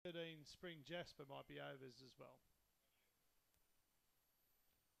Spring Jasper might be overs as well.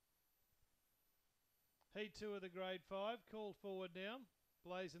 Heat 2 of the Grade 5, called forward now.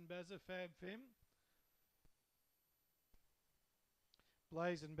 Blaze and Bazza, Fab Fem.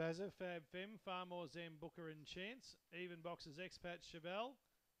 Blaze and Bazza, Fab Fem, Farmore, Zam, Booker and Chance. Even Boxers, Expat Chevelle,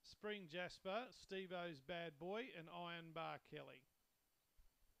 Spring Jasper, Steve-O's Bad Boy and Iron Bar Kelly.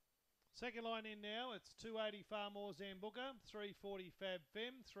 Second line in now, it's 280 Farmore, Zam, Booker, 340 Fab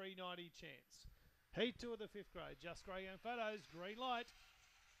Fem, 390 Chance. Heat 2 of the 5th grade, just grey and photos, green light.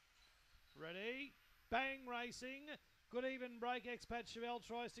 Ready, bang, racing. Good even break, Expat Chevelle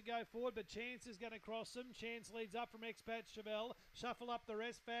tries to go forward, but Chance is going to cross them. Chance leads up from Expat Chevelle. Shuffle up the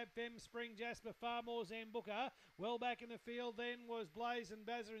rest, Fab Fem, Spring Jasper, Farmore, Zam, Booker. Well back in the field then was Blaze and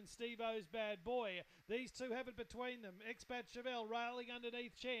Bazza and Steve-O's Bad Boy. These two have it between them. Expat Chevelle railing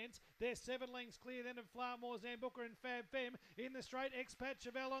underneath Chance. They're 7 lengths clear then of Farmore, Zam, Booker and Fab Fem. In the straight, Expat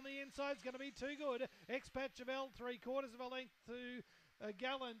Chevelle on the inside is going to be too good. Expat Chevelle 3/4 of a length to a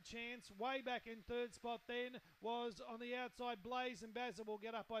gallant Chance. Way back in 3rd spot then was on the outside Blaze and Bazza will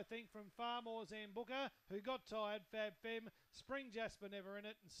get up I think from Farmore, Zam, Booker, who got tired. Fab Fem, Spring Jasper never in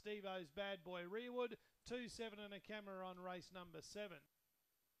it, and Steve-O's Bad Boy rearward. 2-7 and a camera on race number 7.